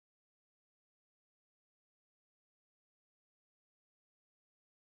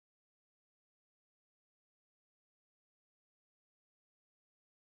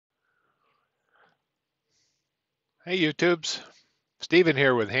Hey YouTubes, Steven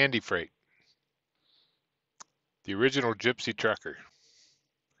here with Handy Freight, the original gypsy trucker.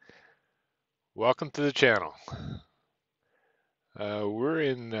 Welcome to the channel. Or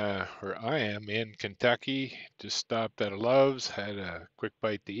I am in Kentucky. Just stopped at a Love's, had a quick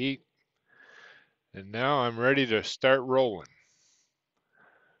bite to eat, and now I'm ready to start rolling.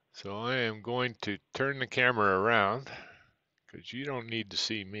 So I am going to turn the camera around because you don't need to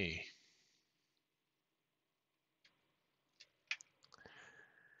see me.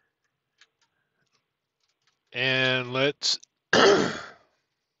 And let's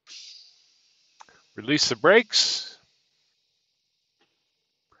release the brakes,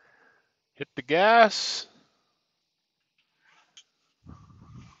 hit the gas,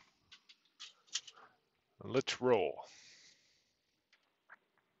 and let's roll.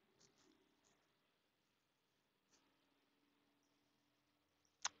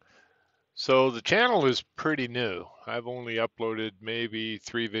 So the channel is pretty new. I've only uploaded maybe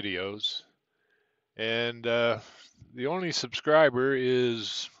 3 videos, and the only subscriber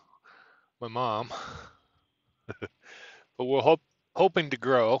is my mom. But we're hoping to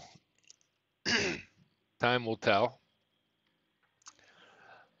grow. Time will tell.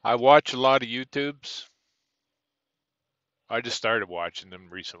 I watch a lot of YouTubes. I just started watching them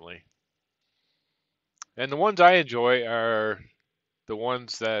recently, and the ones I enjoy are the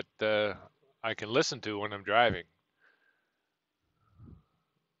ones that I can listen to when I'm driving.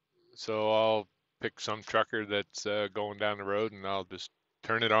 So I'll pick some trucker that's going down the road, and I'll just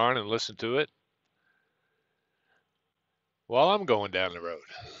turn it on and listen to it while I'm going down the road.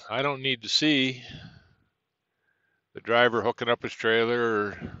 I don't need to see the driver hooking up his trailer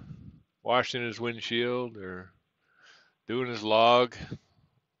or washing his windshield or doing his log.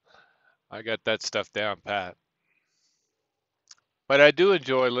 I got that stuff down pat. But I do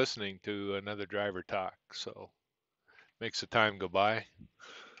enjoy listening to another driver talk, so makes the time go by.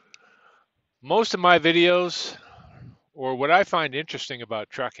 Most of my videos, or what I find interesting about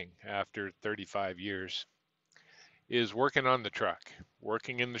trucking after 35 years, is working on the truck,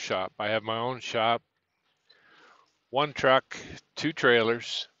 working in the shop. I have my own shop, one truck, 2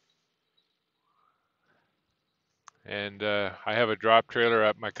 trailers, and I have a drop trailer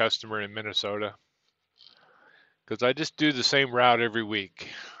at my customer in Minnesota because I just do the same route every week.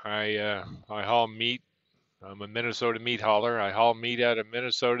 I haul meat. I'm a Minnesota meat hauler. I haul meat out of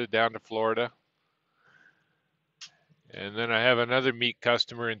Minnesota down to Florida, and then I have another meat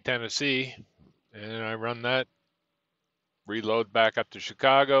customer in Tennessee, and I run that, reload back up to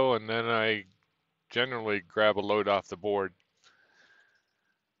Chicago, and then I generally grab a load off the board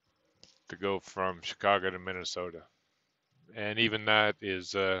to go from Chicago to Minnesota. And even that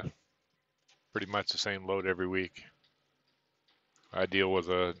is pretty much the same load every week. I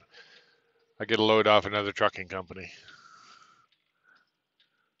get a load off another trucking company.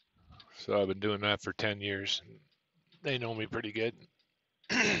 So I've been doing that for 10 years. They know me pretty good.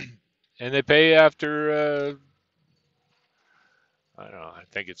 And they pay after, I don't know, I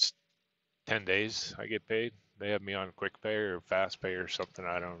think it's 10 days I get paid. They have me on quick pay or fast pay or something.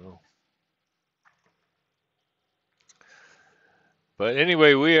 I don't know. But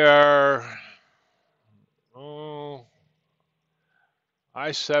anyway, we are, oh,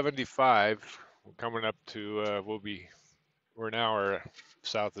 I-75. We're coming up to, we're an hour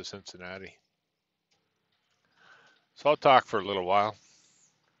south of Cincinnati. So I'll talk for a little while.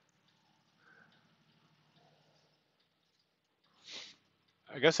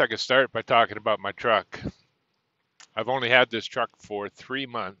 I guess I could start by talking about my truck. I've only had this truck for 3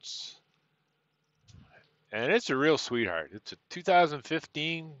 months, and it's a real sweetheart. It's a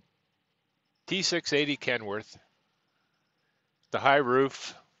 2015 T680 Kenworth, the high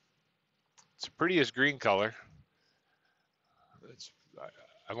roof. It's the prettiest green color. It's,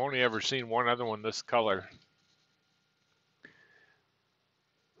 I've only ever seen one other one this color,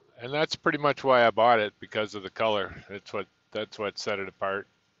 and that's pretty much why I bought it, because of the color. That's what set it apart.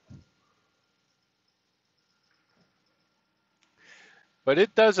 But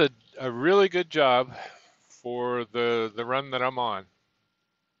it does a really good job for the run that I'm on.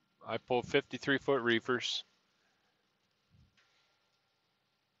 I pull 53-foot reefers,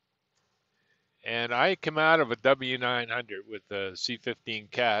 and I come out of a W900 with a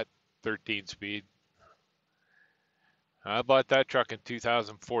C15 Cat 13 speed. I bought that truck in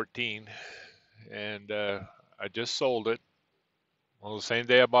 2014, and I just sold it. Well, the same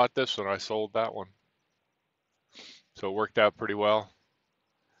day I bought this one, I sold that one. So it worked out pretty well.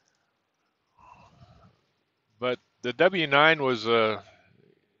 But the W9 was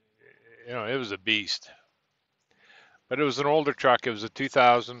it was a beast. But it was an older truck. It was a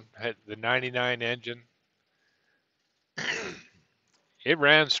 2000, had the 99 engine. it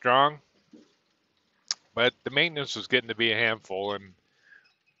ran strong, but the maintenance was getting to be a handful. And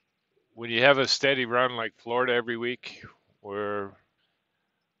when you have a steady run like Florida every week, where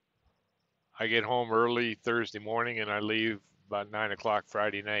I get home early Thursday morning and I leave about 9 o'clock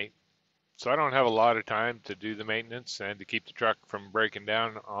Friday night, so I don't have a lot of time to do the maintenance and to keep the truck from breaking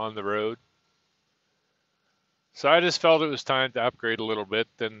down on the road. So I just felt it was time to upgrade a little bit.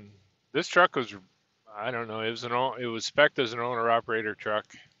 And this truck was, I don't know, it was spec'd as an owner operator truck.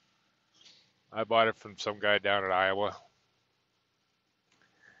 I bought it from some guy down in Iowa.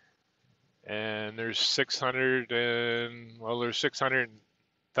 And there's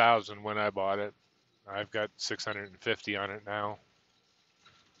 600,000 when I bought it. I've got 650 on it now.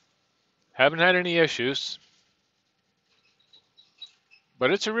 Haven't had any issues,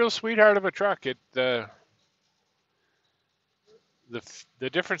 but it's a real sweetheart of a truck. The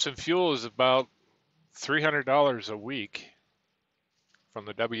difference in fuel is about $300 a week from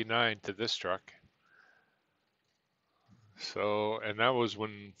the W9 to this truck. So, and that was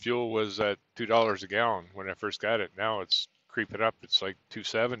when fuel was at $2 a gallon when I first got it. Now it's creeping up. It's like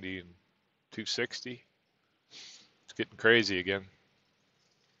 270 and 260. It's getting crazy again.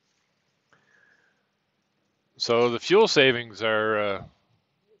 So the fuel savings are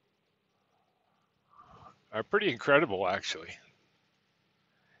pretty incredible, actually.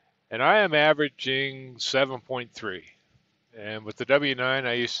 And I am averaging 7.3. And with the W9,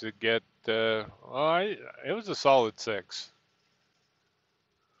 I used to get, it was a solid 6.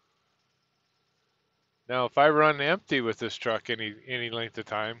 Now, if I run empty with this truck any length of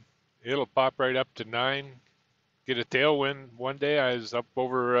time, it'll pop right up to 9. Get a tailwind. One day I was up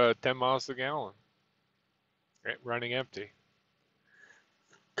over 10 miles a gallon running empty.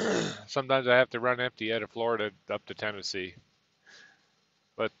 Sometimes I have to run empty out of Florida up to Tennessee.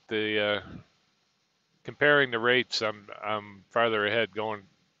 But comparing the rates, I'm farther ahead going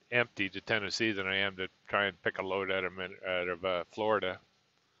empty to Tennessee than I am to try and pick a load out of Florida.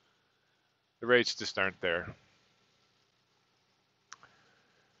 The rates just aren't there.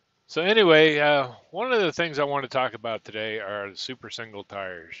 So anyway, one of the things I want to talk about today are the super single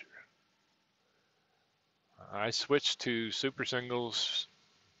tires. I switched to super singles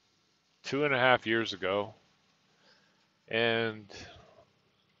 2.5 years ago, and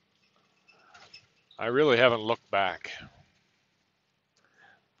I really haven't looked back.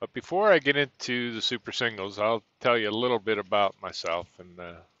 But before I get into the super singles, I'll tell you a little bit about myself. And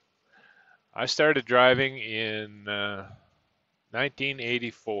I started driving in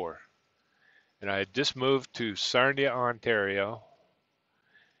 1984, and I had just moved to Sarnia, Ontario,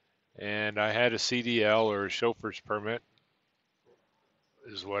 and I had a CDL, or a chauffeur's permit,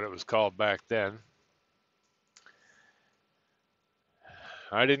 is what it was called back then.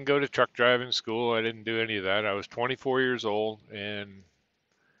 I didn't go to truck driving school. I didn't do any of that. I was 24 years old, and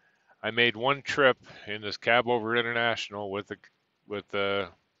I made one trip in this Cab Over International with the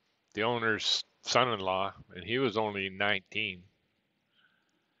owner's son-in-law, and he was only 19.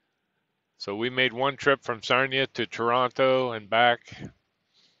 So we made one trip from Sarnia to Toronto and back,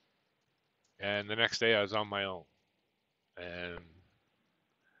 and the next day I was on my own. And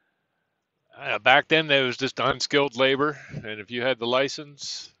back then there was just unskilled labor, and if you had the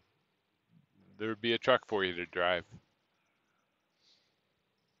license, there would be a truck for you to drive.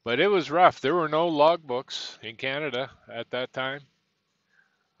 But it was rough. There were no logbooks in Canada at that time.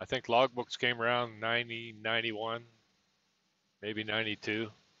 I think logbooks came around 90, 91, maybe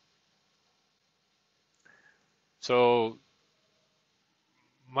 92. So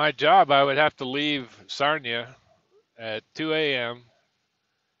my job, I would have to leave Sarnia at 2 a.m.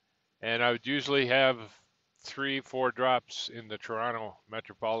 and I would usually have 3-4 drops in the Toronto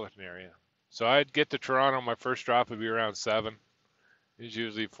metropolitan area. So I'd get to Toronto, my first drop would be around 7. It was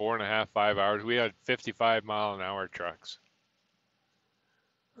usually 4.5, 5 hours. We had 55-mile-an-hour trucks.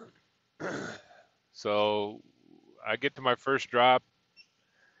 So I get to my first drop,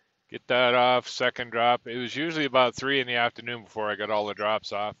 get that off, second drop. It was usually about 3 in the afternoon before I got all the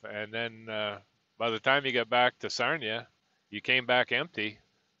drops off. And then by the time you got back to Sarnia, you came back empty.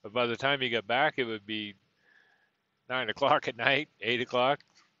 But by the time you got back, it would be 9 o'clock at night, 8 o'clock,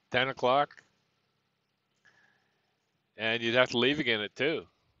 10 o'clock. And you'd have to leave again at 2.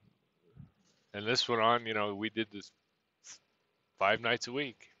 And this went on, we did this 5 nights a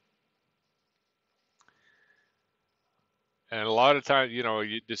week. And a lot of times,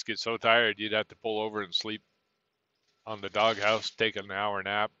 you'd just get so tired, you'd have to pull over and sleep on the doghouse, take an hour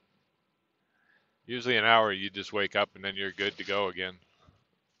nap. Usually an hour, you just wake up and then you're good to go again.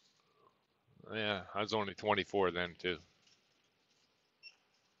 Yeah, I was only 24 then too.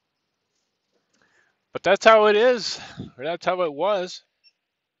 But that's how it is, or that's how it was.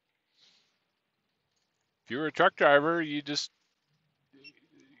 you were a truck driver, you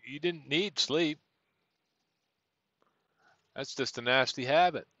didn't need sleep. That's just a nasty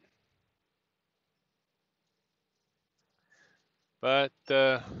habit. But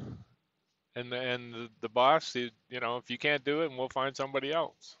and the boss, if you can't do it, we'll find somebody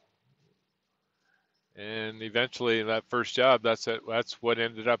else. And eventually, that first job, that's it. That's what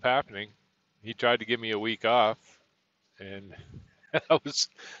ended up happening. He tried to give me a week off, and I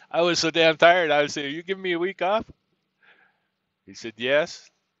was so damn tired. I would say, "Are you giving me a week off?" He said, "Yes."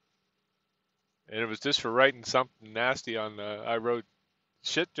 And it was just for writing something nasty on the. I wrote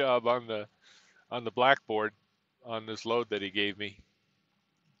shit job on the blackboard on this load that he gave me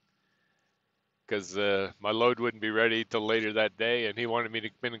because my load wouldn't be ready till later that day, and he wanted me to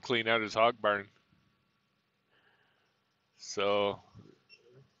come in and clean out his hog barn. So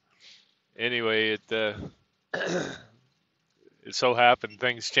anyway, it so happened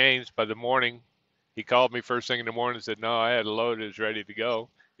things changed. By the morning, he called me first thing in the morning and said, "No, I had a load. It was ready to go."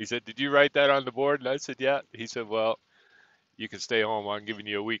 He said, "Did you write that on the board?" And I said, "Yeah." He said, "Well, you can stay home. I'm giving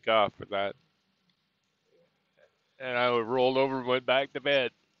you a week off for that." And I rolled over and went back to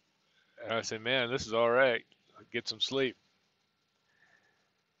bed. And I said, "Man, this is all right. I'll get some sleep."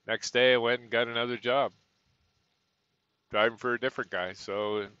 Next day, I went and got another job driving for a different guy.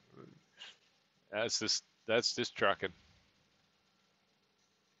 So that's just trucking.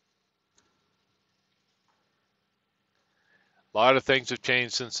 A lot of things have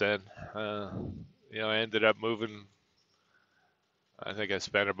changed since then. I ended up moving. I think I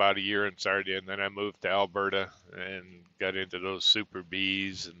spent about a year in Sardia, and then I moved to Alberta and got into those Super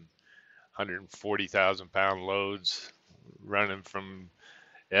Bs and 140,000 pound loads, running from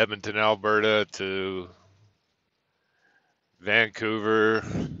Edmonton, Alberta to Vancouver,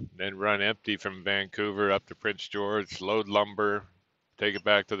 then run empty from Vancouver up to Prince George, load lumber, take it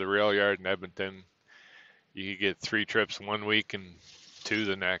back to the rail yard in Edmonton. You could get 3 trips one week and 2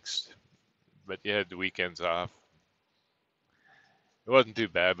 the next, but you had the weekends off. It wasn't too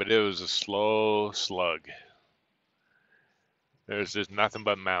bad, but it was a slow slug. There's just nothing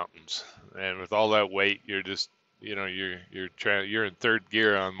but mountains, and with all that weight, you're just, you're in third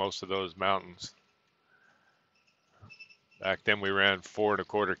gear on most of those mountains. Back then, we ran 4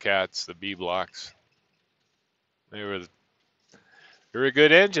 1/4 cats, the B blocks. They were a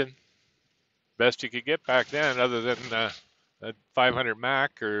good engine, best you could get back then, other than a 500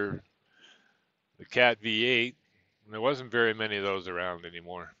 Mac or the Cat V8. There wasn't very many of those around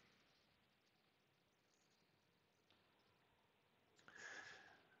anymore.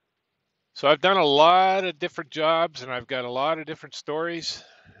 So I've done a lot of different jobs, and I've got a lot of different stories,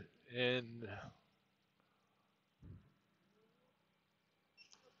 and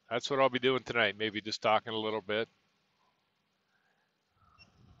that's what I'll be doing tonight. Maybe just talking a little bit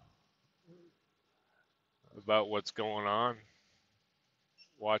about what's going on.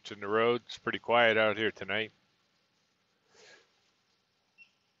 Watching the road. It's pretty quiet out here tonight.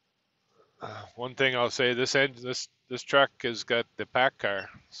 One thing I'll say: this truck has got the pack car.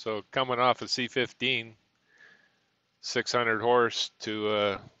 So coming off a C15, 600 horse to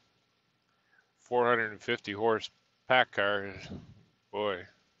a 450 horse pack car, boy,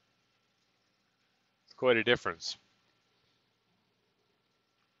 it's quite a difference.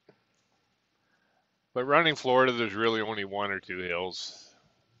 But running Florida, there's really only 1 or 2 hills,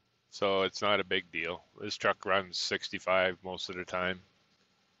 so it's not a big deal. This truck runs 65 most of the time,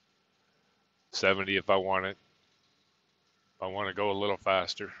 70 if I want it. If I want to go a little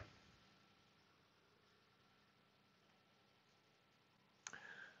faster.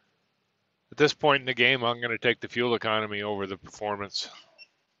 At this point in the game, I'm going to take the fuel economy over the performance.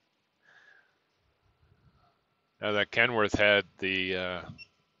 Now that Kenworth had the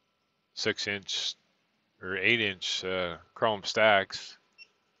 6-inch or 8-inch chrome stacks,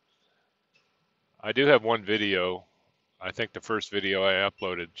 I do have one video. I think the first video I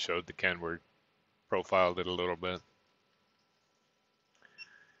uploaded showed the Kenworth, profiled it a little bit.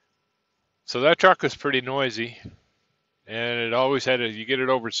 So that truck was pretty noisy, and it always had you get it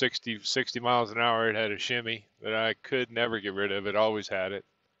over 60 miles an hour, it had a shimmy that I could never get rid of. It always had it.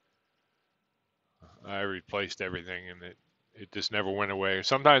 I replaced everything, and it just never went away.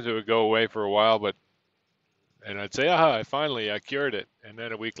 Sometimes it would go away for a while, and I'd say, I cured it, and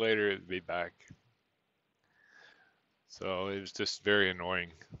then a week later it'd be back. So it was just very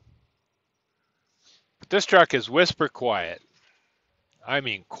annoying. But this truck is whisper quiet. I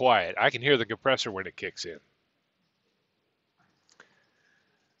mean quiet. I can hear the compressor when it kicks in.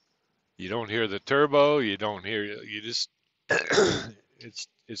 You don't hear the turbo. You don't hear. You just.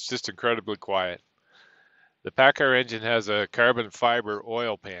 it's just incredibly quiet. The Packard engine has a carbon fiber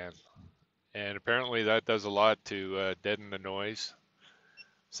oil pan, and apparently that does a lot to deaden the noise.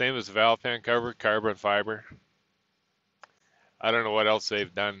 Same as the valve pan cover, carbon fiber. I don't know what else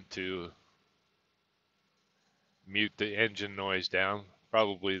they've done to mute the engine noise down.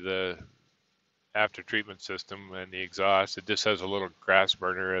 Probably the after treatment system and the exhaust. It just has a little grass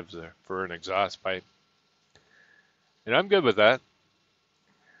burner for an exhaust pipe. And I'm good with that.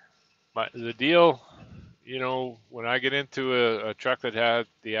 The deal, when I get into a truck that had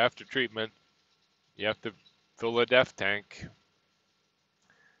the after treatment, you have to fill the DEF tank.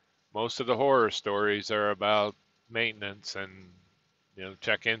 Most of the horror stories are about maintenance and,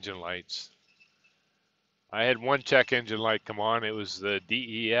 check engine lights. I had one check engine light come on. It was the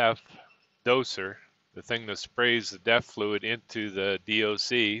DEF doser, the thing that sprays the DEF fluid into the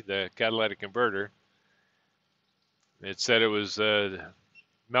DOC, the catalytic converter. It said it was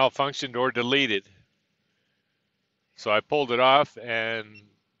malfunctioned or deleted. So I pulled it off, and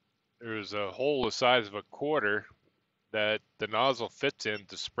there was a hole the size of a quarter that the nozzle fits in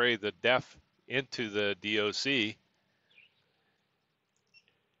to spray the DEF into the DOC,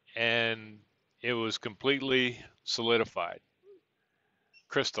 and it was completely solidified,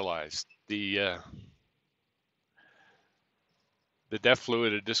 crystallized. The DEF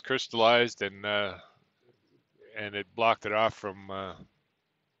fluid had just crystallized, and it blocked it off from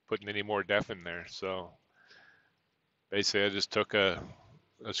putting any more DEF in there. So basically, I just took a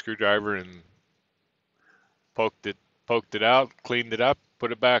screwdriver and poked it out, cleaned it up,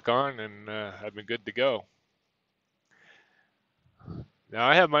 put it back on, and I've been good to go. Now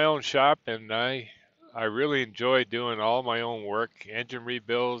I have my own shop, and I really enjoy doing all my own work: engine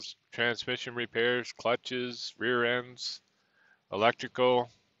rebuilds, transmission repairs, clutches, rear ends, electrical.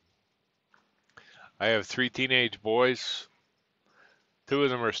 I have 3 teenage boys. 2 of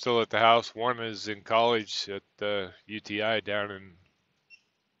them are still at the house. One is in college at UTI down in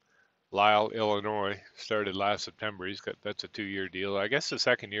Lisle, Illinois. Started last September. That's a 2-year deal. I guess the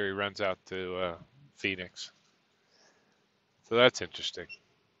second year he runs out to Phoenix. So that's interesting.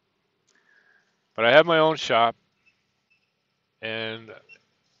 But I have my own shop, and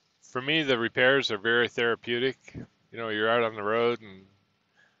for me the repairs are very therapeutic. You're out on the road and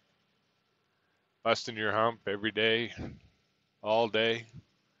busting your hump every day, all day,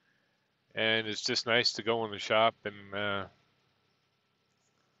 and it's just nice to go in the shop and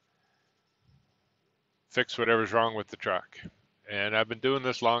fix whatever's wrong with the truck. And I've been doing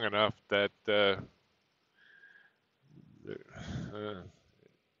this long enough that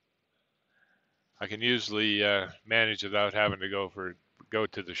I can usually manage without having to go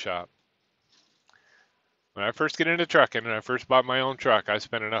to the shop. When I first get into trucking and I first bought my own truck, I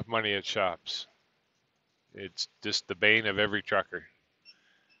spent enough money at shops. It's just the bane of every trucker.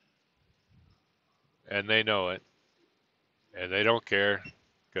 And they know it. And they don't care,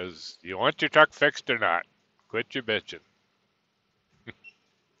 because you want your truck fixed or not. Quit your bitching.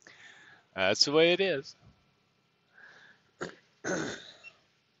 That's the way it is.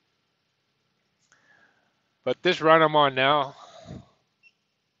 But this run I'm on now,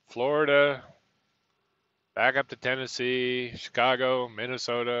 Florida, back up to Tennessee, Chicago,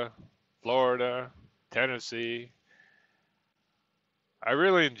 Minnesota, Florida, Tennessee. I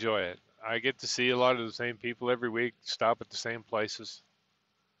really enjoy it. I get to see a lot of the same people every week, stop at the same places.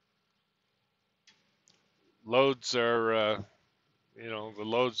 Loads are, the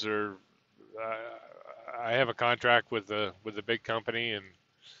loads are, I have a contract with a big company and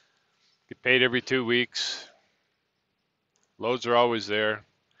get paid every 2 weeks. Loads are always there.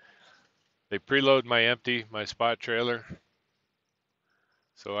 They preload my spot trailer,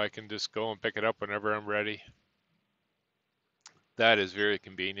 so I can just go and pick it up whenever I'm ready. That is very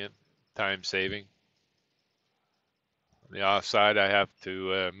convenient, time saving. On the offside, I have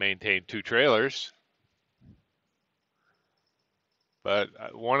to maintain 2 trailers. But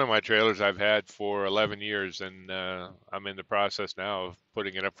one of my trailers I've had for 11 years, and I'm in the process now of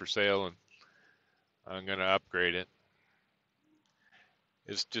putting it up for sale, and I'm going to upgrade it.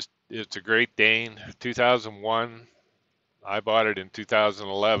 It's a Great Dane, 2001. I bought it in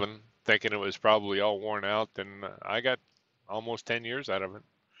 2011, thinking it was probably all worn out, and I got almost 10 years out of it.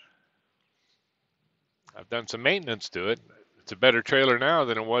 I've done some maintenance to it. It's a better trailer now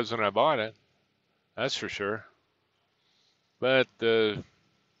than it was when I bought it. That's for sure. But the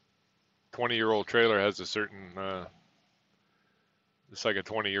 20-year-old trailer has a certain, it's like a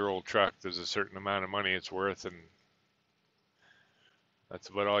 20-year-old truck. There's a certain amount of money it's worth, and that's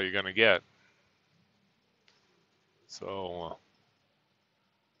about all you're going to get. So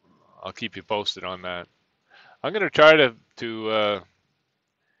I'll keep you posted on that. I'm going to try to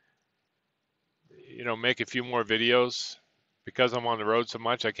make a few more videos because I'm on the road so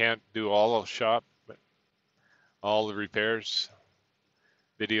much, I can't do all of shop, all the repairs,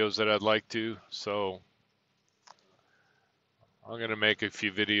 videos that I'd like to. So I'm going to make a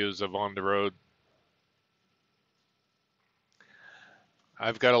few videos of on the road.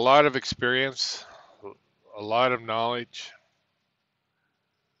 I've got a lot of experience, a lot of knowledge,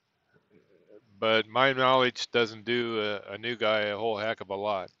 but my knowledge doesn't do a new guy a whole heck of a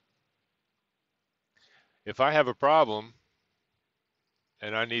lot. If I have a problem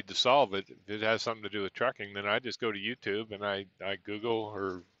and I need to solve it, if it has something to do with trucking, then I just go to YouTube and I Google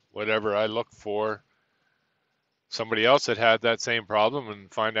or whatever. I look for somebody else that had that same problem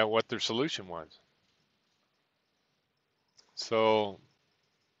and find out what their solution was. So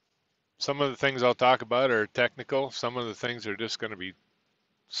some of the things I'll talk about are technical. Some of the things are just going to be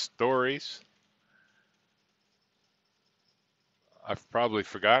stories. I've probably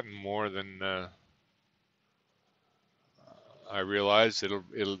forgotten more than I realize. It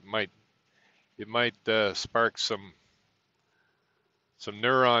might spark some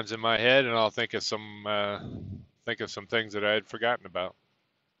neurons in my head, and I'll think of some things that I had forgotten about.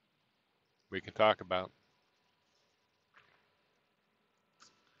 We can talk about.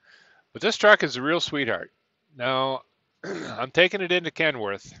 But this truck is a real sweetheart. Now, I'm taking it into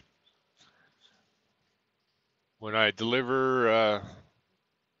Kenworth when I deliver.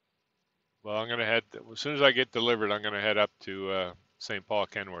 Well, I'm gonna head as soon as I get delivered. I'm gonna head up to St. Paul,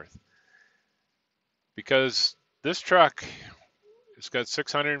 Kenworth, because this truck, it's got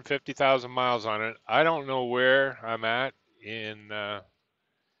 650,000 miles on it. I don't know where I'm at in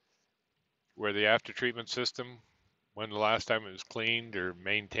where the after treatment system, when the last time it was cleaned or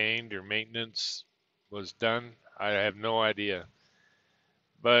maintained or maintenance was done. I have no idea.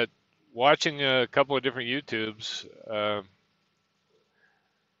 But watching a couple of different YouTubes,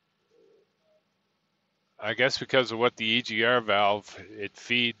 I guess because of what the EGR valve, it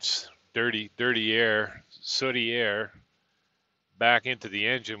feeds dirty air, sooty air back into the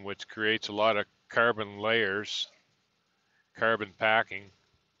engine, which creates a lot of carbon layers, carbon packing.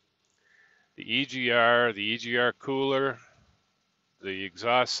 The EGR cooler, the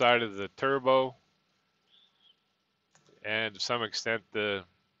exhaust side of the turbo, and to some extent the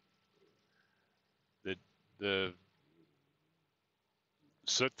the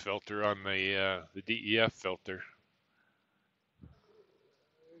soot filter on the DEF filter.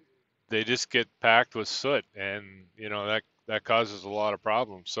 They just get packed with soot, and that causes a lot of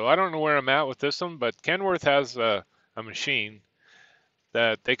problems. So I don't know where I'm at with this one, but Kenworth has a machine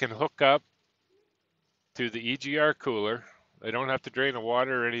that they can hook up to the EGR cooler. They don't have to drain the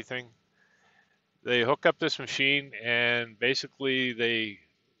water or anything. They hook up this machine, and basically they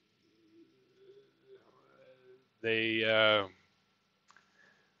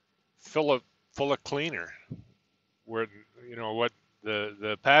fill it full of cleaner, where what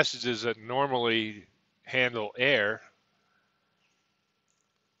the passages that normally handle air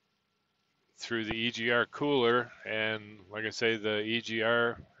through the EGR cooler, and like I say, the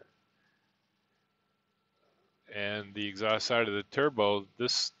EGR and the exhaust side of the turbo,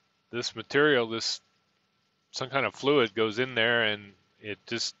 this material, this some kind of fluid goes in there, and it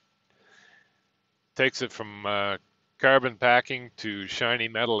just takes it from carbon packing to shiny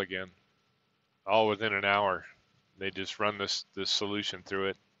metal again, all within an hour. They just run this solution through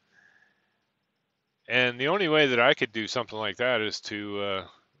it. And the only way that I could do something like that is to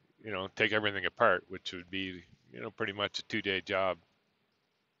take everything apart, which would be pretty much a 2-day job.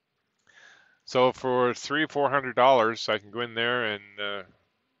 So for $300-400, I can go in there and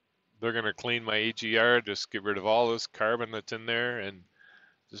they're going to clean my EGR, just get rid of all this carbon that's in there, and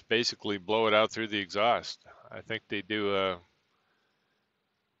just basically blow it out through the exhaust. I think they do a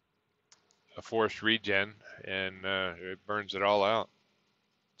forced regen, and it burns it all out.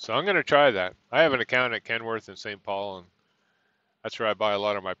 So I'm going to try that. I have an account at Kenworth in St. Paul, and that's where I buy a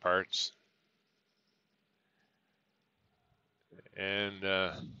lot of my parts. And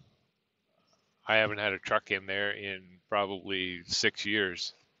I haven't had a truck in there in probably 6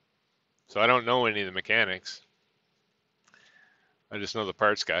 years. So I don't know any of the mechanics. I just know the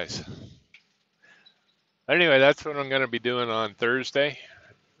parts guys. Anyway, that's what I'm going to be doing on Thursday.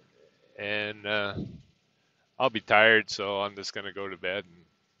 And I'll be tired, so I'm just going to go to bed.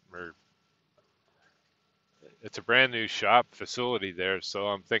 It's a brand new shop facility there, so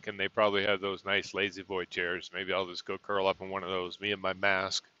I'm thinking they probably have those nice lazy boy chairs. Maybe I'll just go curl up in one of those, me and my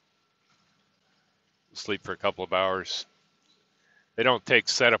mask, sleep for a couple of hours. They don't take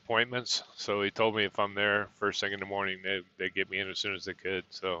set appointments, so he told me if I'm there first thing in the morning, they get me in as soon as they could.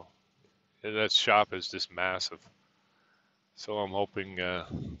 So that shop is just massive. So I'm hoping they're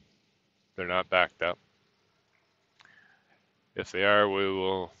not backed up. If they are, we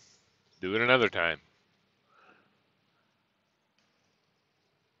will do it another time.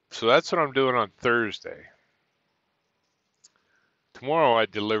 So that's what I'm doing on Thursday. Tomorrow I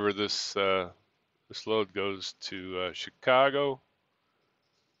deliver this. This load goes to Chicago,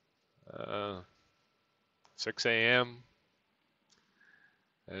 6 a.m.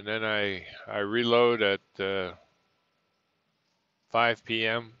 And then I reload at 5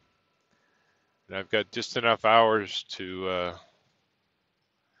 p.m. And I've got just enough hours to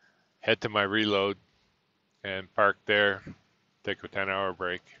head to my reload and park there, take a 10-hour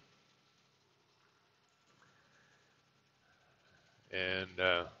break, and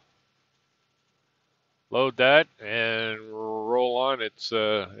load that and roll on. It's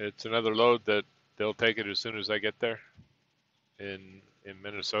another load that they'll take it as soon as I get there in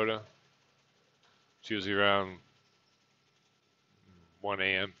Minnesota. It's usually around 1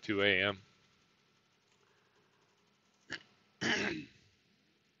 a.m., 2 a.m.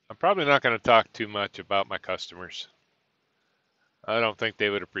 I'm probably not going to talk too much about my customers. I don't think they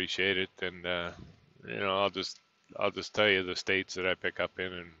would appreciate it, and I'll just tell you the states that I pick up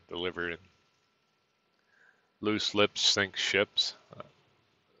in and deliver in. Loose lips sink ships.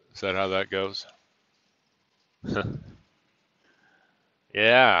 Is that how that goes?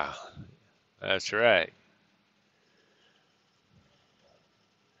 Yeah, that's right.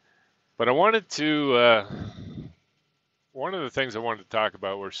 But I wanted to, one of the things I wanted to talk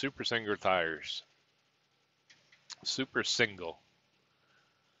about were super single tires. Super single.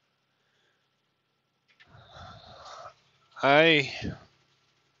 For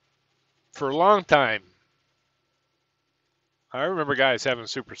a long time, I remember guys having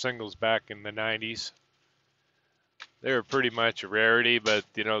super singles back in the 90s. They were pretty much a rarity, but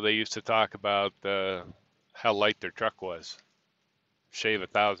they used to talk about how light their truck was. Shave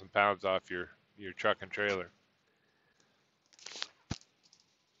 1,000 pounds off your truck and trailer.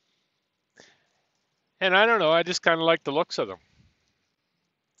 And I don't know, I just kind of like the looks of them.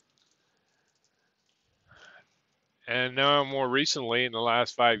 And now more recently, in the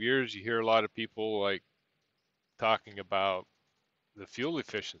last 5 years, you hear a lot of people like talking about the fuel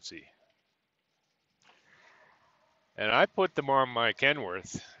efficiency. And I put them on my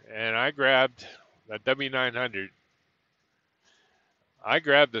Kenworth, and I grabbed a W900. I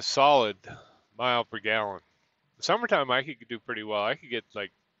grabbed a solid mile per gallon. Summertime, I could do pretty well. I could get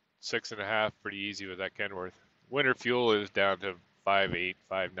like 6.5 pretty easy with that Kenworth. Winter fuel is down to 5.8,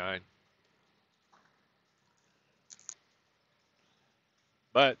 5.9.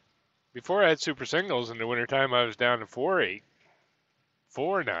 But before I had super singles in the wintertime, I was down to 4.8,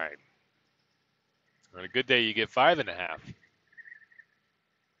 4.9. On a good day, you get 5.5.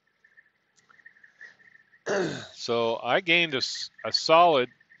 So I gained a solid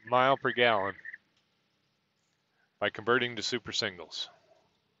mile per gallon by converting to super singles.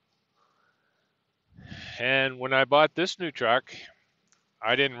 And when I bought this new truck,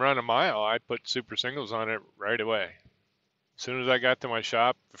 I didn't run a mile. I put super singles on it right away. As soon as I got to my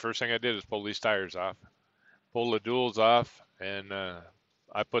shop, the first thing I did is pull these tires off, pull the duals off, and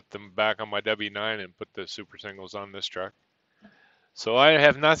I put them back on my W9 and put the super singles on this truck. So I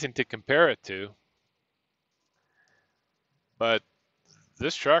have nothing to compare it to, but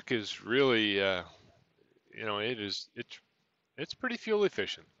this truck is really, it's pretty fuel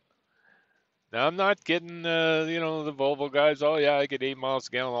efficient. Now I'm not getting, the Volvo guys. Oh yeah, I get 8 miles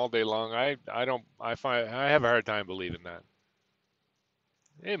a gallon all day long. I have a hard time believing that.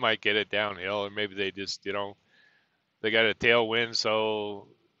 They might get it downhill, or maybe they just, they got a tailwind, so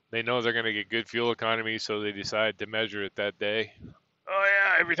they know they're going to get good fuel economy, so they decide to measure it that day. Oh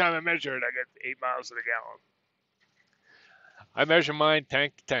yeah, every time I measure it, I get 8 miles to the gallon. I measure mine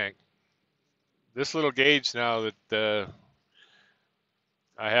tank to tank. This little gauge now that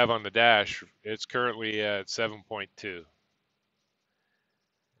I have on the dash, it's currently at 7.2,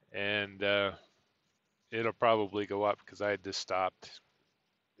 and it'll probably go up because I had just stopped.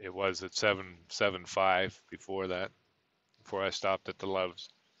 It was at 7.75 before that, before I stopped at the Loves.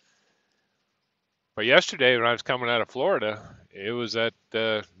 But yesterday when I was coming out of Florida, it was at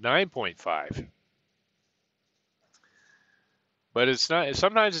 9.5. But it's not.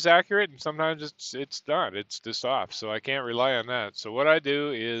 Sometimes it's accurate, and sometimes it's not. It's just off. So I can't rely on that. So what I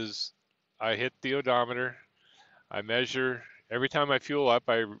do is I hit the odometer. I measure every time I fuel up.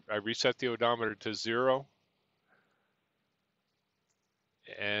 I reset the odometer to 0,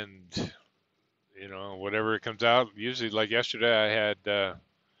 and whatever it comes out. Usually, like yesterday, I had.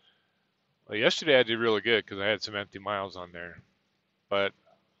 Yesterday I did really good because I had some empty miles on there, but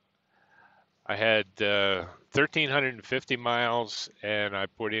I had 1,350 miles and I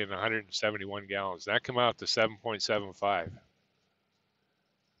put in 171 gallons. That came out to 7.75.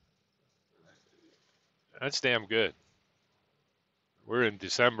 That's damn good. We're in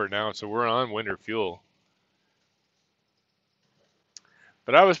December now, so we're on winter fuel.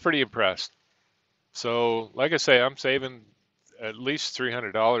 But I was pretty impressed. So, like I say, I'm saving at least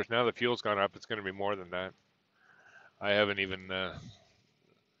 $300. Now the fuel's gone up, it's going to be more than that. I haven't even, it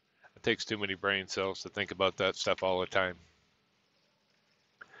takes too many brain cells to think about that stuff all the time.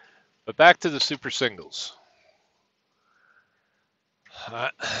 But back to the super singles.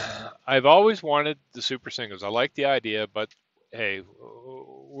 I've always wanted the super singles. I like the idea, but hey,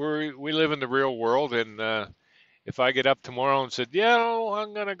 we live in the real world, and if I get up tomorrow and said, yeah,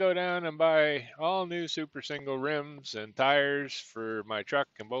 I'm gonna go down and buy all new super single rims and tires for my truck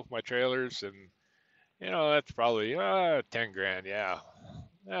and both my trailers, and that's probably 10 grand. Yeah,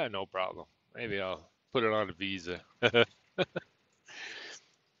 no problem. Maybe I'll put it on a Visa.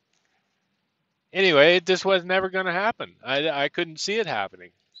 Anyway, it just was never going to happen. I couldn't see it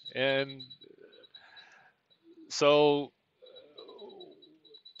happening. And so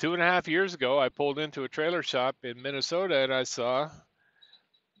 2.5 years ago, I pulled into a trailer shop in Minnesota and I saw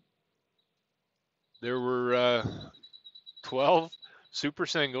there were 12 super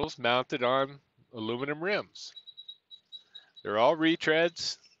singles mounted on aluminum rims. They're all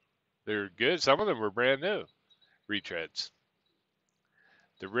retreads. They're good. Some of them were brand new retreads.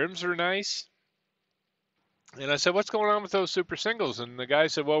 The rims are nice. And I said, what's going on with those super singles? And the guy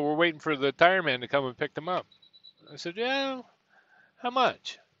said, well, we're waiting for the tire man to come and pick them up. I said, yeah, how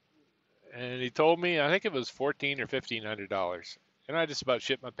much? And he told me, I think it was $1,400 or $1,500. And I just about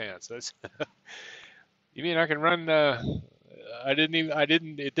shit my pants. That's, you mean I can run,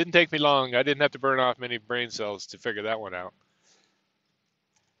 it didn't take me long. I didn't have to burn off many brain cells to figure that one out.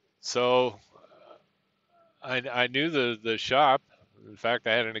 So I knew the shop. In fact,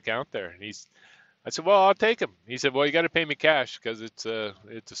 I had an account there. And I said, well, I'll take him. He said, well, you got to pay me cash because it's a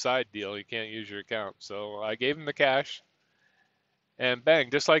side deal. You can't use your account. So I gave him the cash, and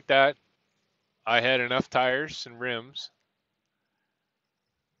bang, just like that, I had enough tires and rims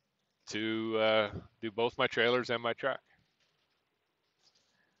to do both my trailers and my truck.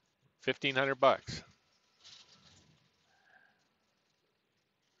 $1,500.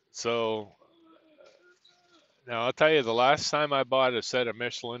 So now I'll tell you, the last time I bought a set of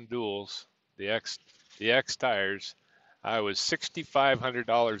Michelin duals, the X tires, I was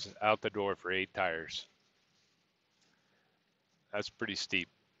 $6,500 out the door for 8 tires. That's pretty steep.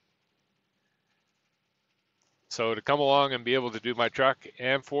 So to come along and be able to do my truck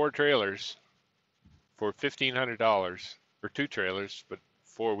and 4 trailers for $1,500, or 2 trailers, but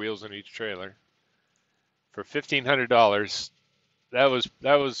 4 wheels in each trailer, for $1,500, that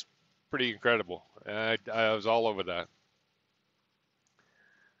was pretty incredible. And I was all over that.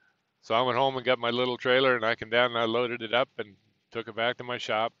 So I went home and got my little trailer, and I came down and I loaded it up and took it back to my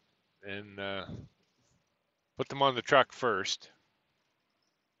shop and put them on the truck first.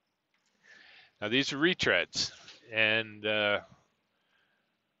 Now these are retreads, and I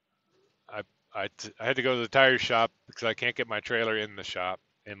had to go to the tire shop because I can't get my trailer in the shop,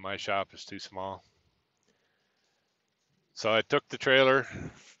 and my shop is too small. So I took the trailer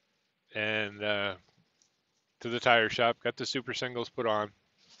and to the tire shop, got the super singles put on,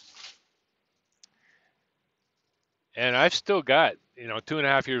 and I've still got,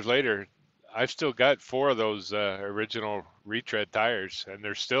 2.5 years later, I've still got 4 of those original retread tires, and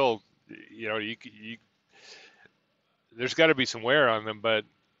they're still, there's got to be some wear on them, but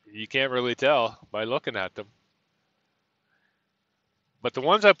you can't really tell by looking at them. But the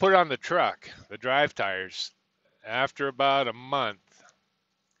ones I put on the truck, the drive tires, after about a month,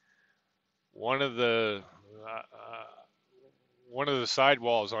 one of the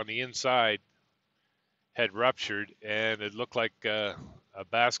sidewalls on the inside had ruptured, and it looked like a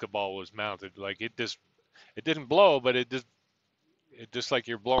basketball was mounted. Like it didn't blow, but it just like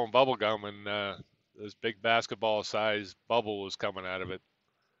you're blowing bubble gum, and this big basketball-sized bubble was coming out of it.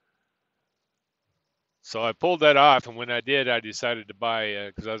 So I pulled that off, and when I did, I decided to buy,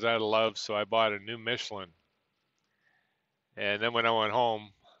 because I was out of love, so I bought a new Michelin. And then when I went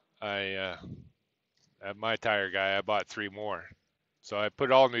home, at my tire guy, I bought 3 more. So I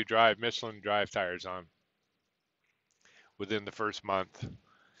put all new Michelin drive tires on within the first month.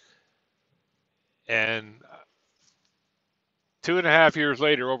 And 2.5 years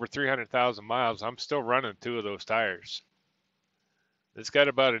later, over 300,000 miles, I'm still running 2 of those tires. It's got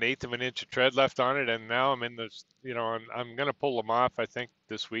about 1/8 of an inch of tread left on it, and now I'm in this, I'm going to pull them off, I think,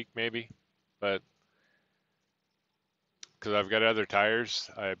 this week maybe, but because I've got other tires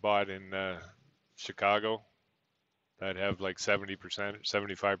I bought in Chicago that have like 70%,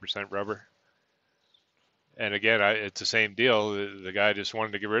 75% rubber. And again, it's the same deal. The guy just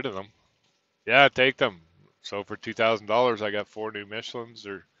wanted to get rid of them. Yeah, take them. So for $2,000, I got 4 new Michelins,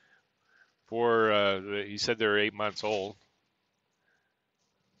 or 4. He said they're 8 months old,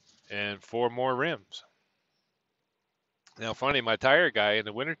 and 4 more rims. Now, funny, my tire guy in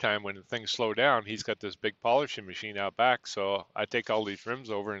the wintertime when things slow down, he's got this big polishing machine out back. So I take all these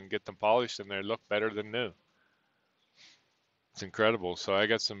rims over and get them polished, and they look better than new. It's incredible. So I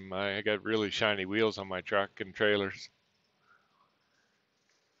got really shiny wheels on my truck and trailers.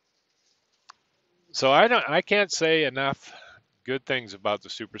 So I can't say enough good things about the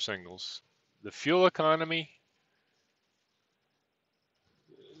super singles. The fuel economy,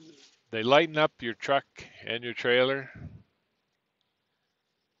 they lighten up your truck and your trailer.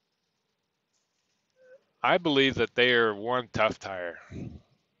 I believe that they are one tough tire.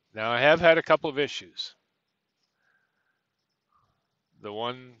 Now, I have had a couple of issues. The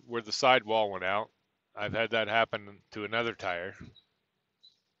one where the sidewall went out, I've had that happen to another tire,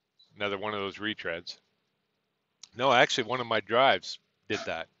 another one of those retreads. No, actually, one of my drives did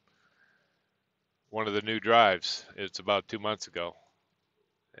that. One of the new drives. It's about 2 months ago.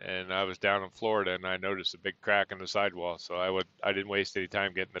 And I was down in Florida and I noticed a big crack in the sidewall. So I didn't waste any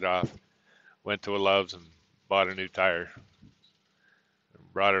time getting it off. Went to a Love's and bought a new tire.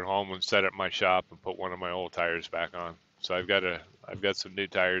 Brought it home and set it in my shop and put one of my old tires back on. So I've got some new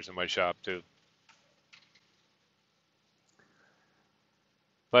tires in my shop too.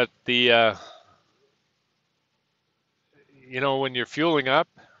 But when you're fueling up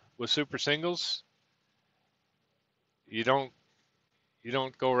with super singles, you don't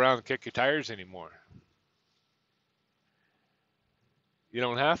go around and kick your tires anymore. You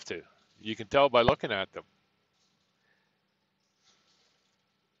don't have to. You can tell by looking at them.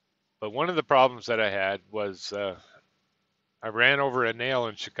 But one of the problems that I had was I ran over a nail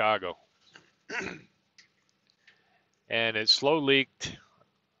in Chicago, and it slow leaked.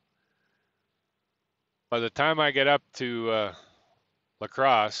 By the time I get up to La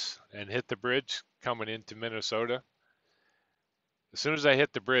Crosse and hit the bridge coming into Minnesota, as soon as I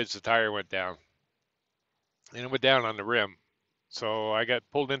hit the bridge, the tire went down, and it went down on the rim. So I got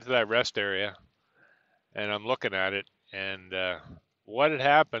pulled into that rest area, and I'm looking at it, and what had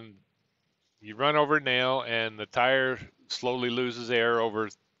happened, you run over a nail, and the tire slowly loses air over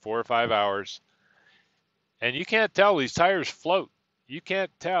 4 or 5 hours, and you can't tell. These tires float. You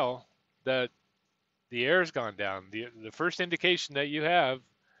can't tell that the air's gone down. The first indication that you have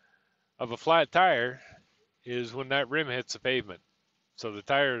of a flat tire is when that rim hits the pavement. So the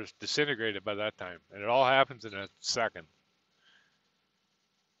tire is disintegrated by that time, and it all happens in a second.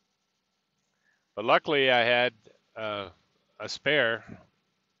 But luckily, I had a spare.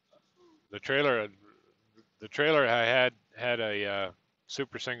 The trailer I had a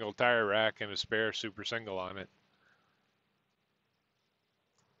super single tire rack and a spare super single on it.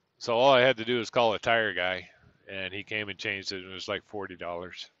 So all I had to do was call a tire guy, and he came and changed it, and it was like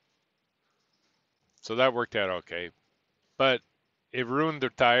 $40. So that worked out okay. But it ruined the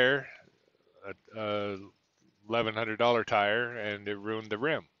tire, a $1,100 tire, and it ruined the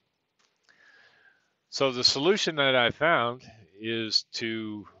rim. So the solution that I found is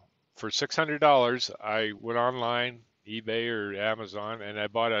for $600, I went online, eBay or Amazon, and I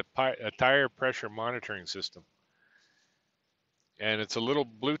bought a tire pressure monitoring system. And it's a little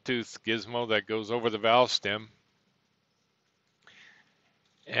Bluetooth gizmo that goes over the valve stem,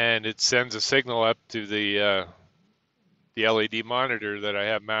 and it sends a signal up to the LED monitor that I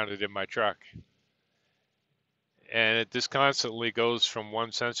have mounted in my truck. And it just constantly goes from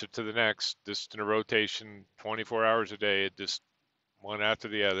one sensor to the next, just in a rotation, 24 hours a day, it just one after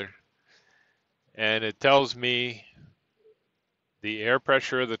the other. And it tells me the air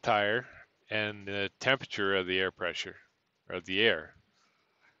pressure of the tire and the temperature of the air pressure, of the air.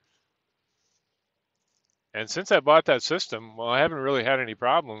 And since I bought that system, well, I haven't really had any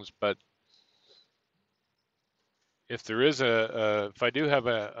problems, but if there is if I do have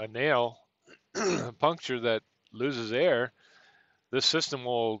a nail puncture that loses air, this system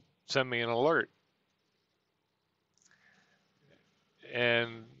will send me an alert.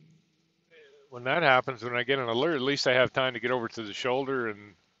 And when that happens, when I get an alert, at least I have time to get over to the shoulder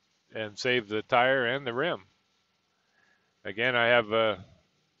and save the tire and the rim. Again, I have a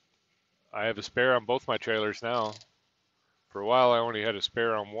spare on both my trailers now. For a while, I only had a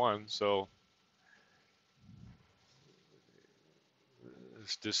spare on one, so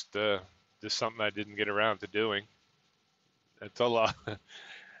it's just something I didn't get around to doing. It's a lot.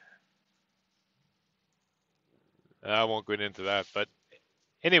 I won't go into that, but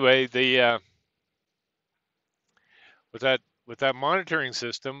anyway, with that monitoring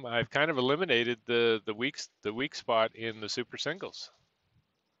system, I've kind of eliminated the weak spot in the super singles.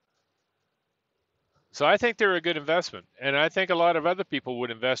 So I think they're a good investment, and I think a lot of other people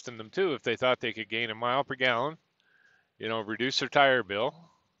would invest in them too if they thought they could gain a mile per gallon, reduce their tire bill,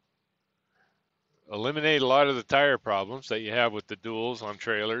 eliminate a lot of the tire problems that you have with the duals on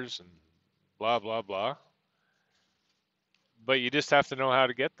trailers and blah blah blah. But you just have to know how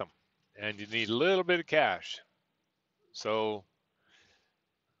to get them, and you need a little bit of cash. So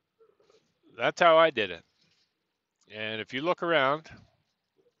that's how I did it. And if you look around,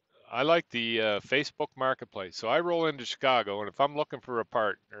 I like the Facebook Marketplace. So I roll into Chicago, and if I'm looking for a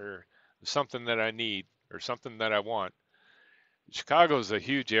part or something that I need or something that I want, Chicago is a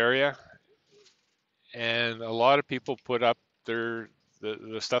huge area, and a lot of people put up the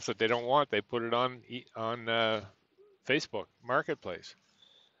stuff that they don't want. They put it on Facebook Marketplace,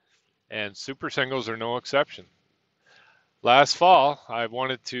 and super singles are no exception. Last fall, I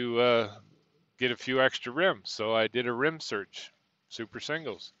wanted to get a few extra rims, so I did a rim search, super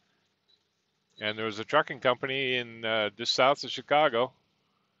singles. And there was a trucking company in just south of Chicago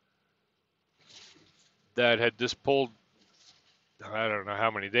that had just pulled, I don't know how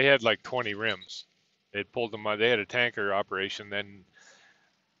many. They had like 20 rims. They'd pulled them. They had a tanker operation. Then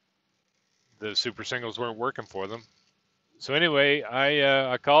the super singles weren't working for them. So anyway,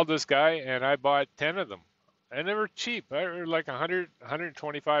 I called this guy and I bought 10 of them, and they were cheap. They were like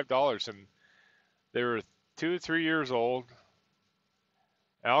 $125, and they were 2 or 3 years old.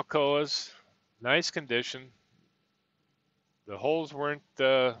 Alcoas, nice condition. The holes weren't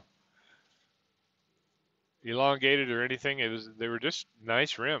elongated or anything. They were just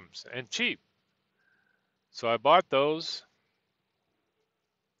nice rims and cheap. So I bought those,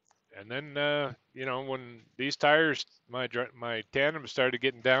 and then when these tires, my tandem started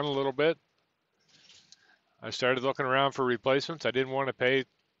getting down a little bit, I started looking around for replacements. I didn't want to pay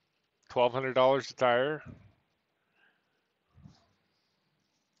 $1,200 a tire.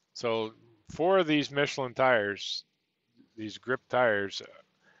 So 4 of these Michelin tires, these grip tires,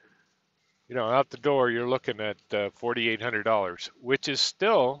 out the door you're looking at $4,800, which is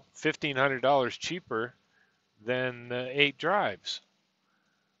still $1,500 cheaper than 8 drives.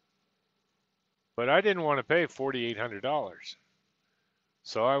 But I didn't want to pay $4,800.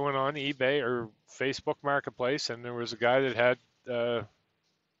 So I went on eBay or Facebook Marketplace, and there was a guy that had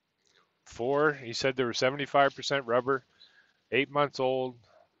 4. He said they were 75% rubber, 8 months old,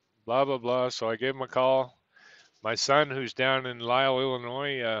 blah, blah, blah. So I gave him a call. My son, who's down in Lisle,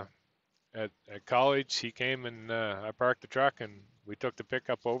 Illinois, at college, he came and I parked the truck, and we took the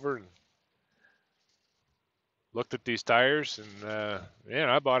pickup over and looked at these tires, and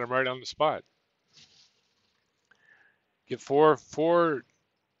I bought them right on the spot. Get four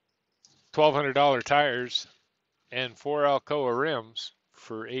 $1,200 tires and 4 Alcoa rims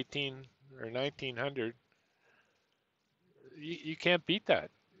for 18 or 1900. You can't beat that.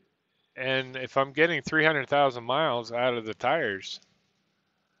 And if I'm getting 300,000 miles out of the tires,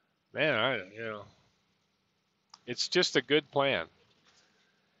 man, it's just a good plan.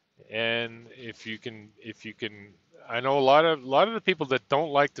 And if you can, I know a lot of the people that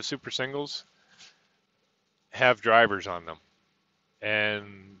don't like the super singles have drivers on them,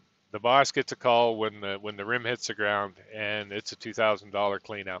 and the boss gets a call when the rim hits the ground, and it's a $2,000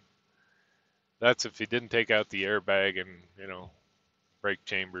 cleanup. That's if he didn't take out the airbag and brake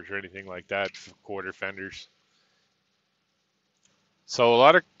chambers or anything like that, quarter fenders. So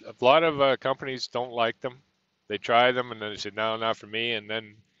a lot of companies don't like them. They try them and then they say no, not for me. And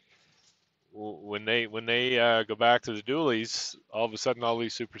then when they go back to the dualies, all of a sudden all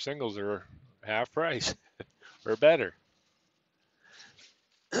these super singles are half price or better.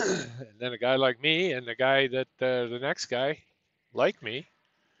 And then a guy like me and the guy that the next guy like me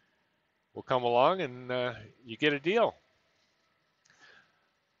will come along, and you get a deal.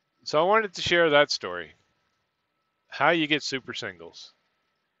 So I wanted to share that story. How you get super singles.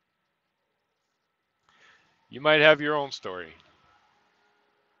 You might have your own story.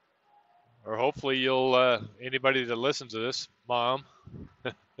 Or hopefully you'll, anybody that listens to this, Mom,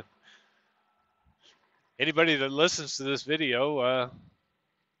 anybody that listens to this video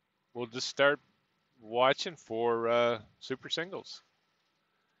will just start watching for super singles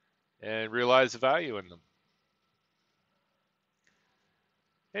and realize the value in them.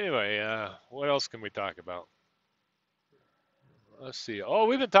 Anyway, what else can we talk about? Let's see. Oh,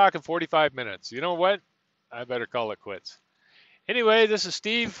 we've been talking 45 minutes. You know what? I better call it quits. Anyway, this is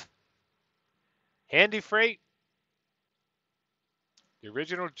Steve. Handy Freight. The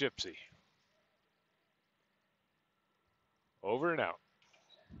original gypsy. Over and out.